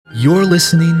You're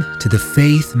listening to the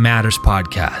Faith Matters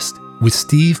Podcast with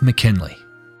Steve McKinley.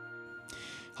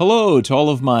 Hello to all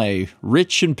of my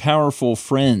rich and powerful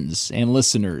friends and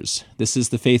listeners. This is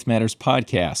the Faith Matters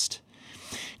Podcast.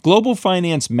 Global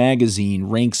Finance Magazine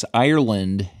ranks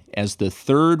Ireland as the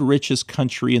third richest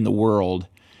country in the world,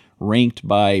 ranked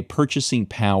by purchasing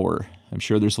power. I'm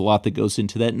sure there's a lot that goes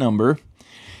into that number.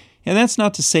 And that's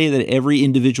not to say that every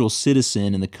individual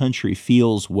citizen in the country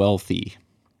feels wealthy.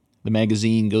 The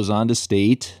magazine goes on to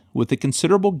state, with a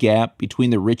considerable gap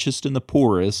between the richest and the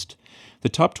poorest, the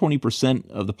top 20%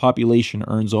 of the population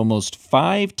earns almost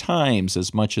 5 times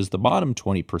as much as the bottom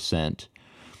 20%.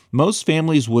 Most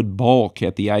families would balk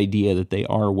at the idea that they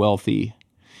are wealthy.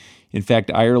 In fact,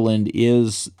 Ireland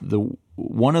is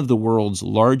one of the world's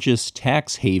largest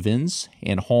tax havens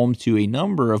and home to a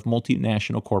number of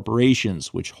multinational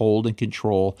corporations which hold and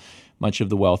control much of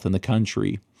the wealth in the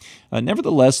country.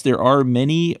 Nevertheless, there are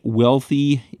many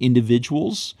wealthy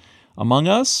individuals among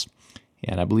us,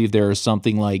 and I believe there are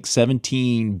something like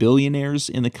 17 billionaires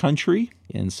in the country.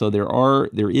 And so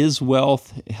there is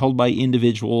wealth held by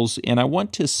individuals, and I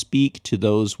want to speak to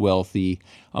those wealthy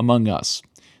among us.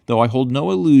 Though I hold no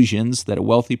illusions that a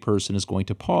wealthy person is going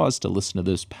to pause to listen to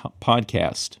this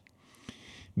podcast.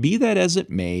 Be that as it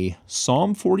may,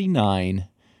 Psalm 49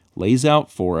 lays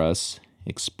out for us,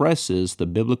 expresses the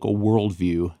biblical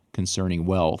worldview concerning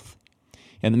wealth.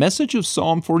 And the message of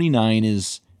Psalm 49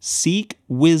 is, seek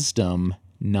wisdom,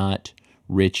 not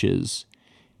riches.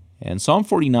 And Psalm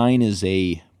 49 is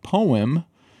a poem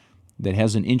that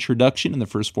has an introduction in the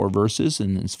first 4 verses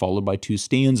and is followed by 2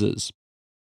 stanzas.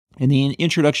 And the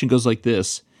introduction goes like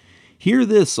this: Hear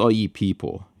this, all ye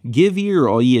people. Give ear,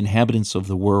 all ye inhabitants of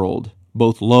the world,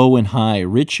 both low and high,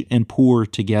 rich and poor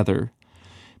together.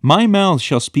 My mouth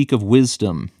shall speak of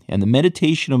wisdom, and the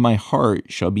meditation of my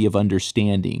heart shall be of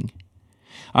understanding.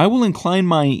 I will incline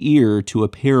my ear to a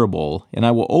parable, and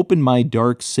I will open my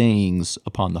dark sayings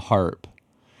upon the harp.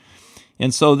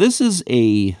 And so this is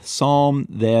a psalm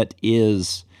that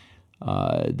is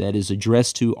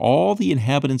addressed to all the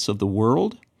inhabitants of the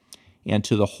world and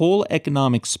to the whole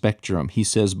economic spectrum. He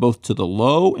says both to the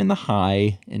low and the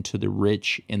high and to the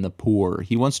rich and the poor.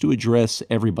 He wants to address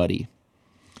everybody.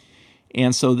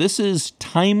 And so this is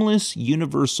timeless,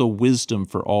 universal wisdom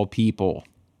for all people.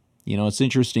 You know, it's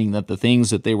interesting that the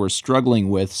things that they were struggling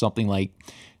with something like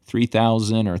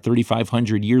 3,000 or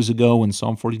 3,500 years ago when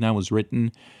Psalm 49 was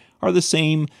written are the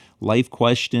same life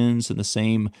questions and the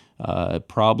same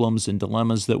problems and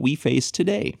dilemmas that we face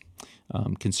today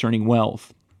concerning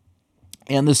wealth.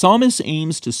 And the psalmist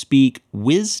aims to speak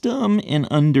wisdom and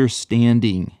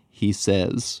understanding, he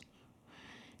says,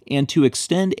 and to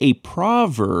extend a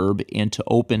proverb and to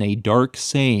open a dark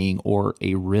saying or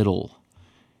a riddle.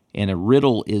 And a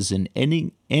riddle is an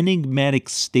enigmatic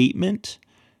statement,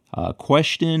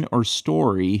 question, or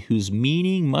story whose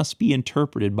meaning must be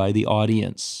interpreted by the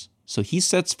audience. So he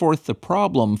sets forth the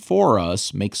problem for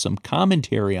us, makes some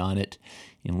commentary on it,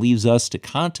 and leaves us to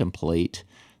contemplate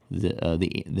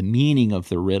the meaning of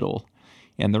the riddle.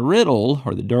 And the riddle,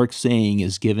 or the dark saying,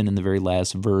 is given in the very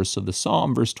last verse of the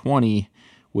psalm, verse 20,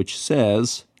 which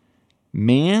says,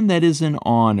 Man that is in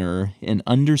honor and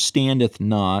understandeth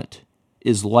not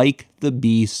is like the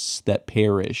beasts that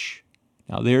perish.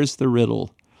 Now there's the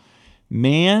riddle.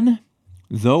 Man,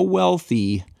 though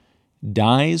wealthy,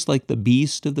 dies like the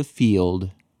beast of the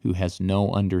field who has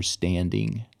no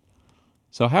understanding.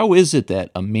 So how is it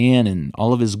that a man in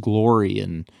all of his glory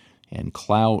and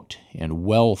clout and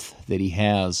wealth that he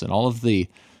has and all of the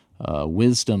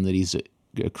wisdom that he's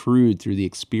accrued through the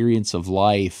experience of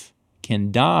life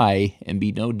can die and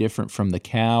be no different from the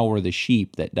cow or the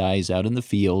sheep that dies out in the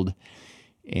field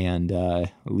and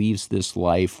leaves this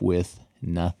life with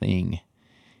nothing?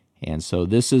 And so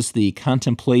this is the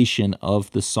contemplation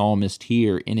of the psalmist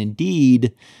here. And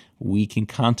indeed, we can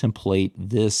contemplate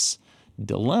this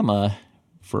dilemma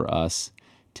for us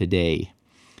today.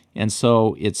 And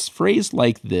so it's phrased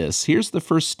like this. Here's the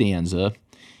first stanza,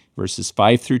 verses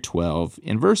 5 through 12.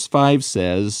 And verse 5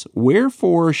 says,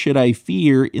 Wherefore should I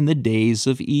fear in the days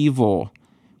of evil,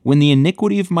 when the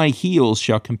iniquity of my heels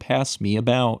shall compass me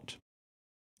about?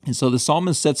 And so the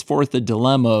psalmist sets forth the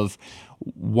dilemma of,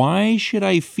 why should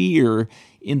I fear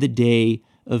in the day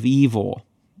of evil?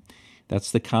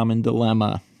 That's the common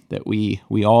dilemma that we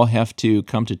all have to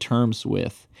come to terms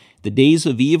with. The days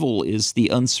of evil is the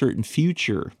uncertain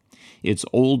future. It's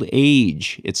old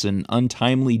age. It's an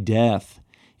untimely death.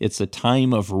 It's a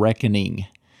time of reckoning.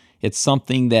 It's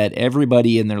something that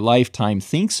everybody in their lifetime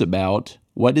thinks about.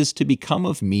 What is to become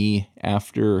of me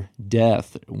after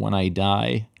death when I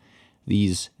die?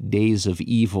 These days of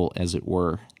evil, as it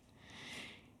were.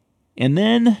 And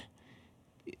then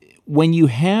when you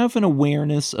have an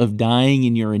awareness of dying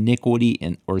in your iniquity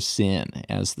or sin,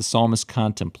 as the psalmist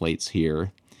contemplates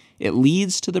here, it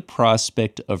leads to the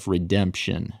prospect of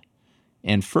redemption,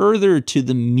 and further to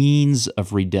the means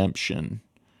of redemption.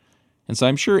 And so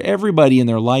I'm sure everybody in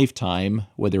their lifetime,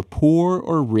 whether poor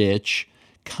or rich,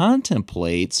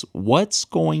 contemplates what's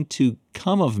going to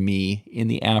come of me in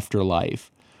the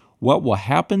afterlife. What will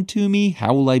happen to me?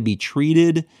 How will I be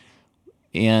treated?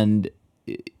 And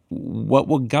what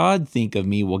will God think of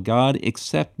me? Will God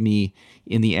accept me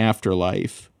in the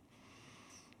afterlife?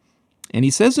 And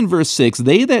he says in verse 6,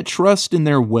 "They that trust in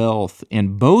their wealth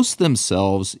and boast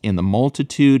themselves in the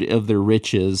multitude of their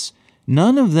riches,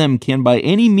 none of them can by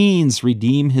any means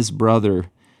redeem his brother,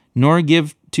 nor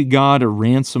give to God a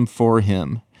ransom for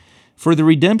him. For the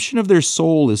redemption of their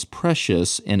soul is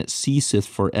precious, and it ceaseth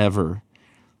forever,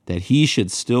 that he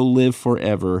should still live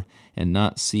forever and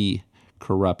not see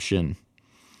corruption.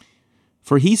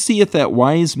 For he seeth that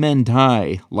wise men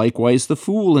die, likewise the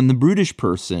fool and the brutish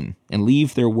person, and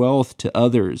leave their wealth to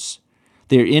others.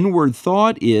 Their inward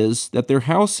thought is that their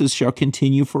houses shall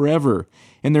continue forever,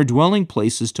 and their dwelling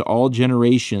places to all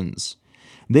generations.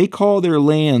 They call their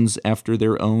lands after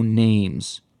their own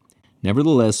names.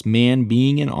 Nevertheless, man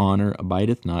being in honor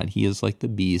abideth not. He is like the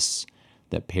beasts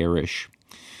that perish."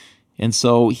 And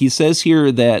so he says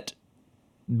here that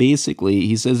basically,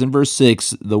 he says in verse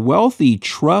 6, the wealthy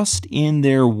trust in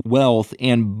their wealth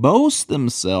and boast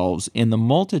themselves in the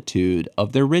multitude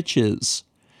of their riches.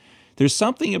 There's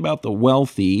something about the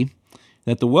wealthy,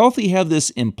 that the wealthy have this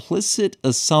implicit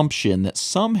assumption that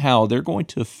somehow they're going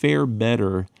to fare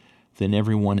better than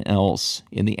everyone else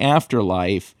in the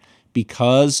afterlife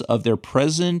because of their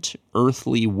present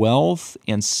earthly wealth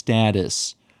and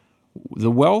status.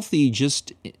 The wealthy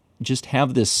just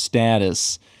have this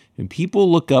status, and people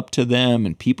look up to them,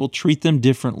 and people treat them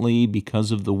differently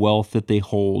because of the wealth that they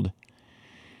hold.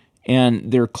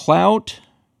 And their clout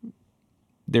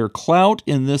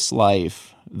in this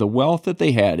life, the wealth that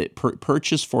they had, it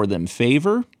purchased for them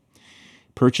favor,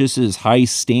 purchases high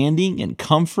standing and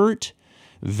comfort,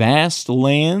 vast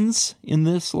lands in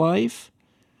this life.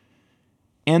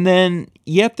 And then,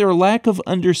 yet their lack of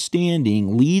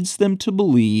understanding leads them to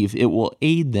believe it will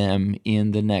aid them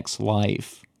in the next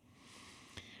life.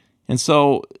 And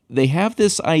so they have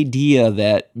this idea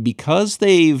that because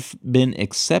they've been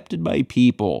accepted by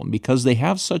people, because they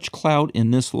have such clout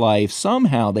in this life,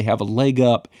 somehow they have a leg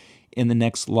up in the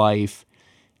next life.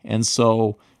 And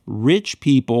so rich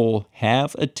people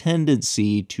have a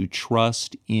tendency to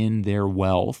trust in their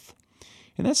wealth.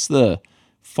 And that's the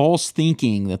false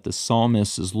thinking that the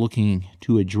psalmist is looking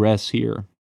to address here.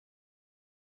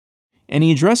 And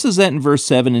he addresses that in verse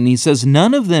 7, and he says,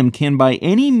 "None of them can by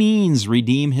any means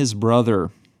redeem his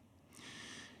brother,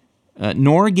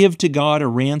 nor give to God a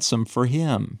ransom for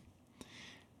him."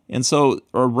 And so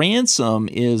a ransom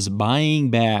is buying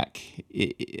back.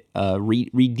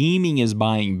 Redeeming is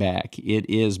buying back. It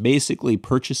is basically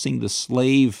purchasing the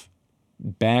slave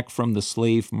back from the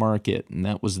slave market, and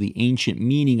that was the ancient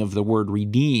meaning of the word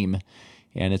redeem,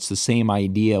 and it's the same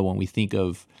idea when we think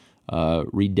of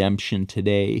redemption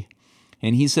today.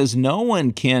 And he says no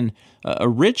one can, a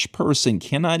rich person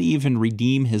cannot even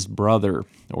redeem his brother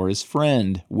or his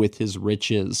friend with his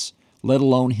riches, let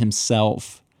alone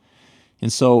himself.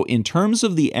 And so in terms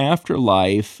of the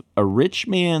afterlife, a rich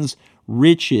man's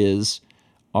riches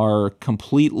are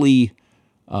completely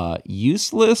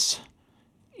useless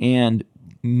and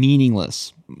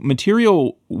meaningless.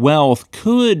 Material wealth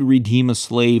could redeem a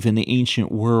slave in the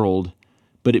ancient world,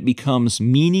 but it becomes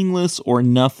meaningless or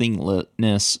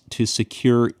nothingness to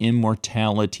secure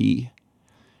immortality.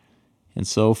 And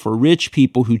so for rich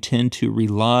people who tend to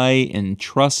rely and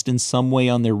trust in some way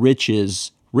on their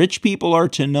riches, rich people are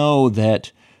to know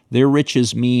that their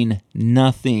riches mean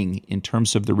nothing in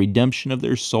terms of the redemption of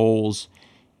their souls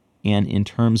and in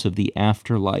terms of the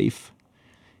afterlife.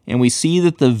 And we see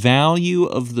that the value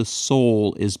of the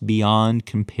soul is beyond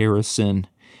comparison.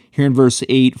 Here in verse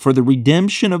 8, "For the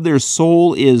redemption of their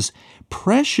soul is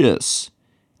precious,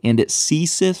 and it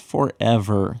ceaseth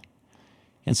forever."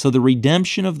 And so the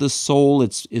redemption of the soul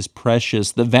is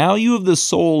precious. The value of the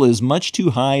soul is much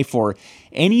too high for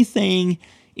anything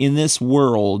in this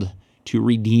world to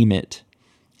redeem it.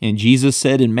 And Jesus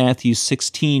said in Matthew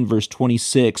 16, verse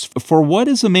 26, "For what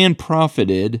is a man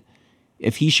profited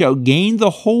if he shall gain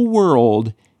the whole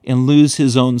world and lose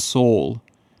his own soul?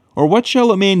 Or what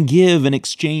shall a man give in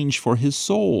exchange for his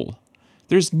soul?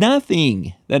 There's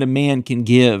nothing that a man can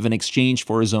give in exchange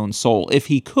for his own soul. If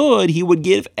he could, he would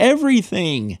give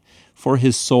everything for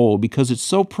his soul because it's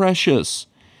so precious.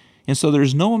 And so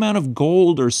there's no amount of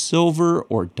gold or silver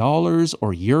or dollars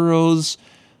or euros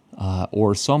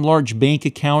or some large bank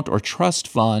account or trust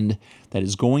fund that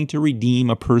is going to redeem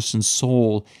a person's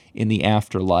soul in the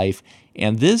afterlife.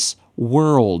 And this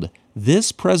world,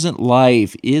 this present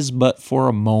life, is but for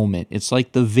a moment. It's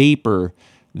like the vapor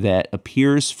that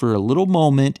appears for a little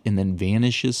moment and then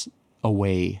vanishes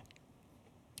away.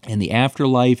 And the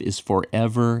afterlife is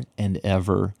forever and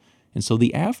ever. And so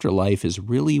the afterlife is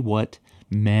really what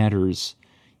matters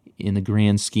in the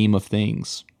grand scheme of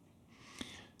things.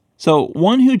 So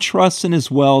one who trusts in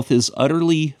his wealth is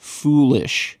utterly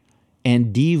foolish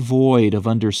and devoid of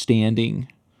understanding.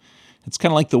 It's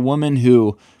kind of like the woman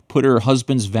who put her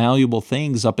husband's valuable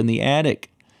things up in the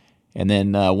attic. And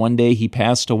then one day he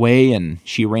passed away, and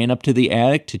she ran up to the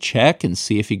attic to check and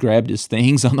see if he grabbed his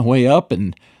things on the way up,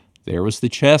 and there was the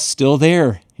chest still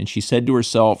there. And she said to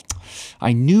herself,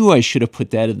 I knew I should have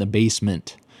put that in the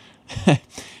basement.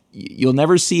 You'll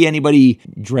never see anybody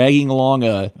dragging along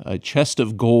a chest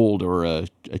of gold or a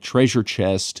treasure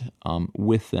chest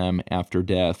with them after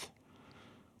death.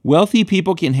 Wealthy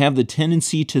people can have the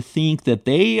tendency to think that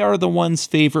they are the ones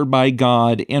favored by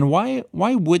God, and why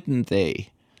wouldn't they?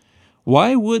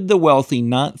 Why would the wealthy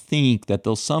not think that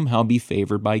they'll somehow be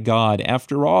favored by God?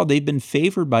 After all, they've been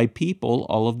favored by people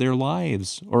all of their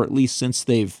lives, or at least since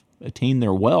they've attained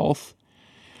their wealth.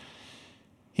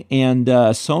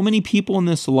 And so many people in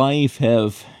this life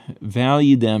have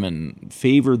valued them and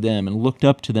favored them and looked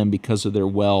up to them because of their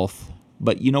wealth.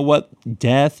 But you know what?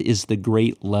 Death is the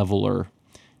great leveler.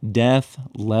 Death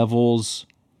levels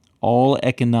all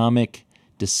economic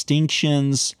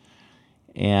distinctions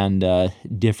and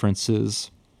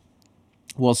differences.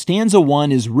 Well, stanza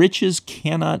 1 is riches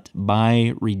cannot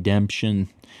buy redemption.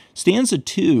 Stanza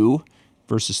 2,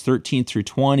 verses 13 through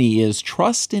 20, is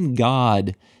trust in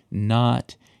God,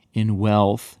 not in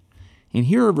wealth. And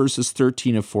here are verses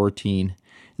 13 and 14.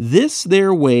 This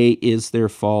their way is their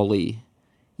folly,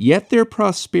 yet their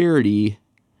prosperity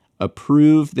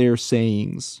approve their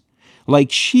sayings.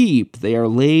 Like sheep they are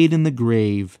laid in the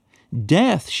grave.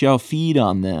 Death shall feed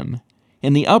on them,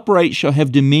 and the upright shall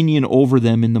have dominion over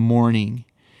them in the morning,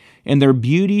 and their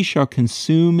beauty shall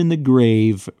consume in the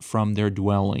grave from their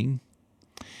dwelling.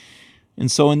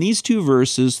 And so in these two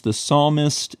verses, the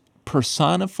psalmist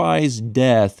personifies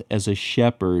death as a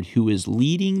shepherd who is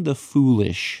leading the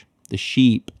foolish, the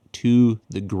sheep, to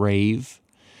the grave.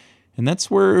 And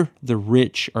that's where the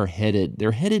rich are headed.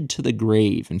 They're headed to the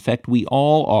grave. In fact, we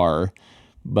all are.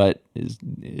 But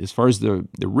as far as the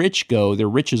rich go, their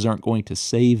riches aren't going to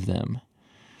save them.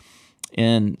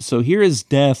 And so here is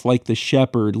death like the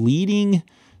shepherd leading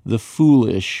the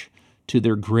foolish to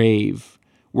their grave,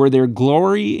 where their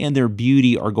glory and their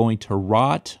beauty are going to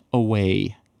rot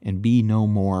away and be no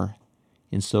more.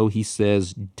 And so he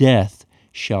says, death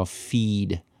shall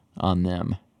feed on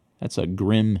them. That's a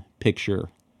grim picture.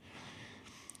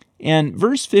 And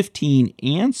verse 15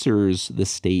 answers the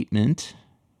statement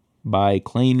by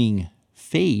claiming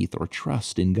faith or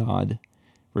trust in God.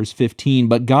 Verse 15,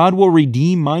 but God will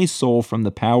redeem my soul from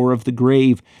the power of the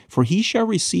grave, for he shall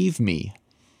receive me.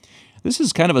 This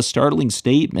is kind of a startling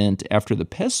statement after the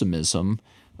pessimism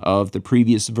of the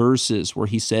previous verses where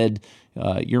he said,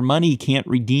 your money can't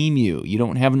redeem you. You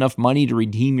don't have enough money to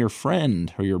redeem your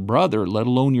friend or your brother, let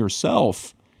alone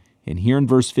yourself. And here in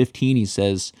verse 15 he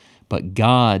says, but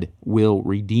God will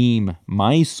redeem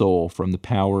my soul from the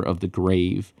power of the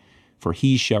grave, for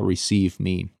he shall receive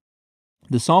me.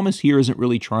 The psalmist here isn't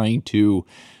really trying to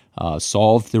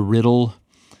solve the riddle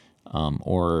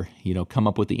or come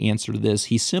up with the answer to this.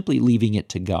 He's simply leaving it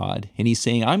to God. And he's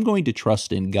saying, I'm going to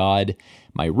trust in God.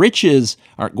 My riches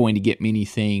aren't going to get me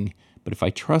anything, but if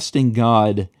I trust in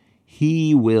God,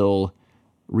 he will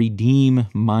redeem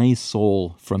my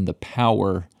soul from the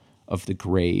power of the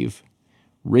grave.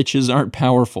 Riches aren't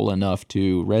powerful enough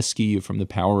to rescue you from the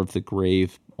power of the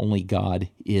grave. Only God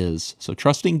is. So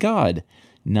trust in God,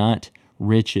 not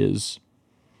riches.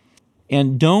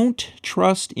 And don't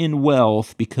trust in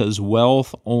wealth, because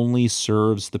wealth only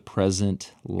serves the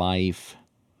present life.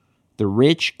 The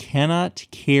rich cannot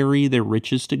carry their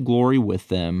riches to glory with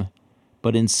them,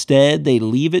 but instead they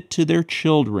leave it to their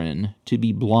children to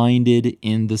be blinded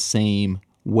in the same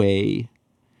way.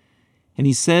 And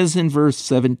he says in verse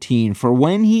 17, for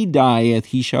when he dieth,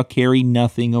 he shall carry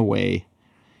nothing away.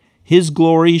 His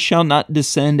glory shall not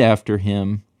descend after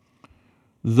him.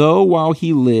 Though while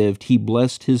he lived, he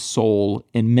blessed his soul,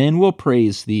 and men will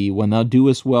praise thee when thou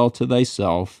doest well to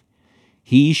thyself.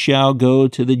 He shall go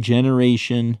to the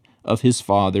generation of his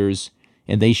fathers,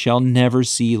 and they shall never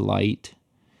see light.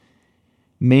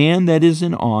 Man that is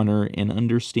in honor and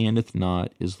understandeth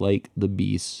not is like the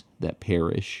beasts that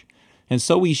perish. And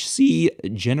so we see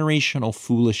generational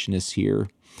foolishness here.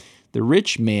 The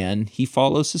rich man, he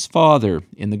follows his father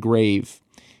in the grave,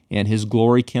 and his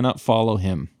glory cannot follow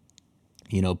him.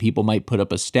 People might put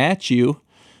up a statue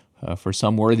for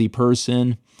some worthy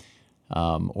person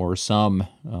or some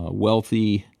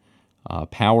wealthy,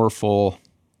 powerful,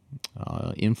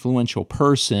 influential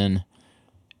person,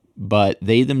 but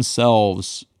they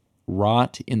themselves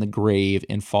rot in the grave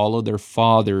and follow their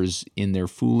fathers in their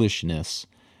foolishness,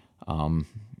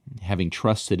 having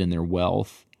trusted in their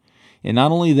wealth. And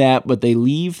not only that, but they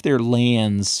leave their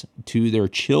lands to their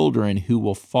children who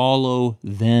will follow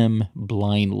them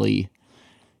blindly.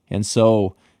 And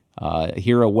so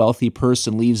here a wealthy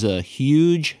person leaves a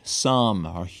huge sum,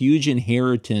 a huge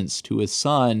inheritance to his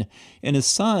son, and his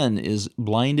son is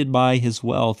blinded by his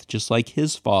wealth just like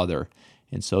his father.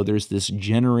 And so there's this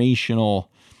generational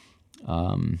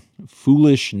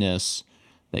foolishness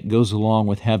that goes along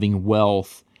with having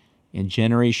wealth, and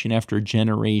generation after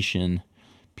generation,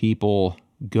 people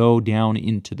go down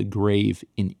into the grave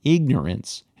in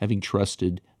ignorance, having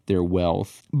trusted their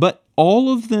wealth. But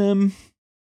all of them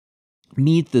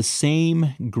meet the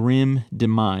same grim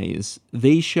demise.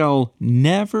 They shall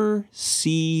never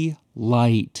see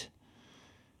light.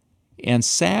 And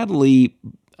sadly,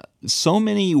 so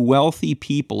many wealthy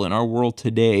people in our world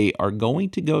today are going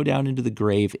to go down into the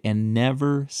grave and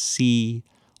never see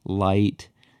light.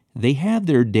 They had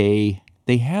their day,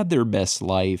 they had their best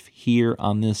life here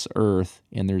on this earth,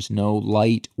 and there's no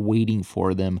light waiting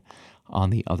for them on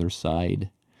the other side.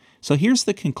 So here's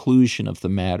the conclusion of the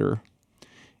matter.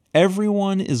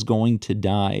 Everyone is going to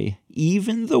die,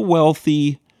 even the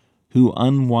wealthy who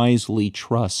unwisely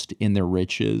trust in their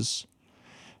riches.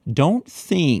 Don't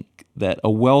think that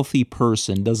a wealthy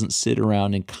person doesn't sit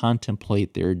around and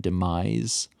contemplate their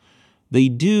demise. They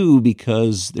do,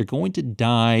 because they're going to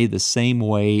die the same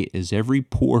way as every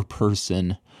poor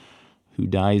person who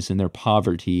dies in their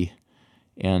poverty,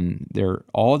 and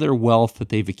all their wealth that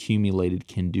they've accumulated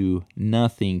can do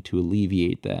nothing to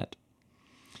alleviate that.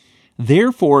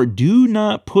 Therefore, do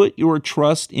not put your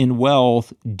trust in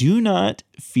wealth. Do not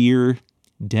fear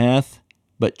death,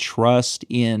 but trust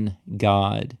in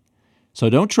God. So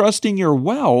don't trust in your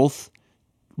wealth,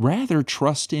 rather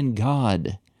trust in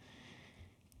God.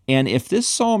 And if this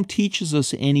psalm teaches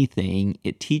us anything,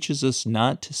 it teaches us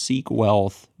not to seek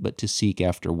wealth, but to seek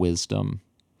after wisdom.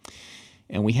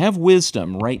 And we have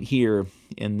wisdom right here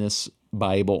in this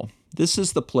Bible. This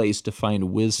is the place to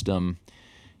find wisdom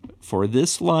for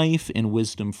this life and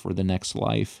wisdom for the next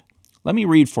life. Let me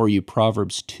read for you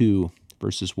Proverbs 2,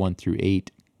 verses 1 through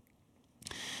 8.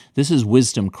 This is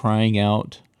wisdom crying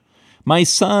out, "My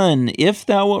son, if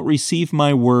thou wilt receive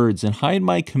my words and hide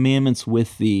my commandments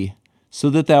with thee, so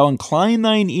that thou incline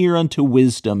thine ear unto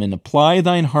wisdom and apply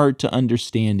thine heart to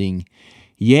understanding.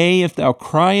 Yea, if thou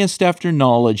criest after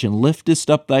knowledge and liftest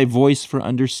up thy voice for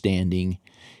understanding,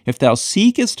 if thou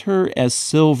seekest her as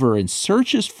silver and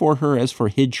searchest for her as for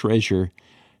hid treasure,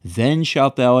 then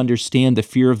shalt thou understand the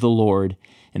fear of the Lord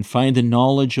and find the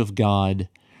knowledge of God.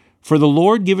 For the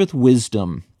Lord giveth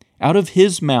wisdom. Out of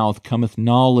his mouth cometh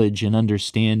knowledge and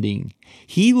understanding.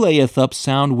 He layeth up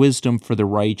sound wisdom for the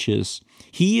righteous.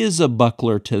 He is a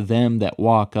buckler to them that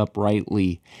walk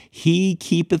uprightly. He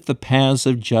keepeth the paths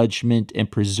of judgment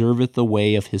and preserveth the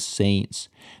way of his saints.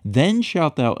 Then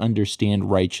shalt thou understand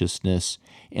righteousness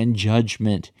and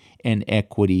judgment and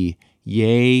equity,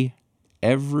 yea,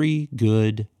 every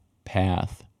good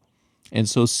path." And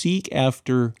so seek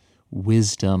after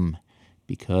wisdom,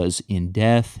 because in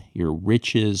death your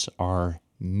riches are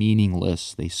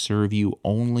meaningless. They serve you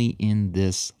only in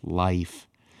this life.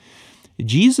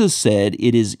 Jesus said,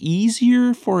 "It is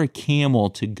easier for a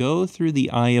camel to go through the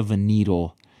eye of a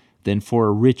needle than for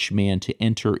a rich man to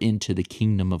enter into the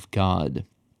kingdom of God,"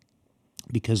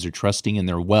 because they're trusting in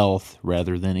their wealth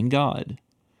rather than in God.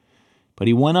 But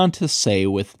he went on to say,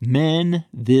 "With men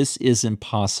this is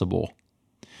impossible,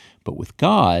 but with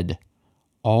God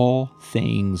all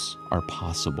things are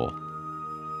possible."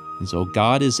 And so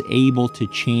God is able to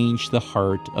change the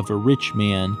heart of a rich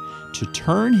man to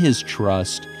turn his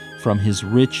trust from his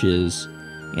riches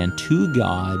and to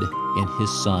God and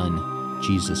his Son,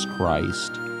 Jesus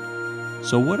Christ.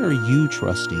 So what are you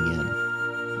trusting in?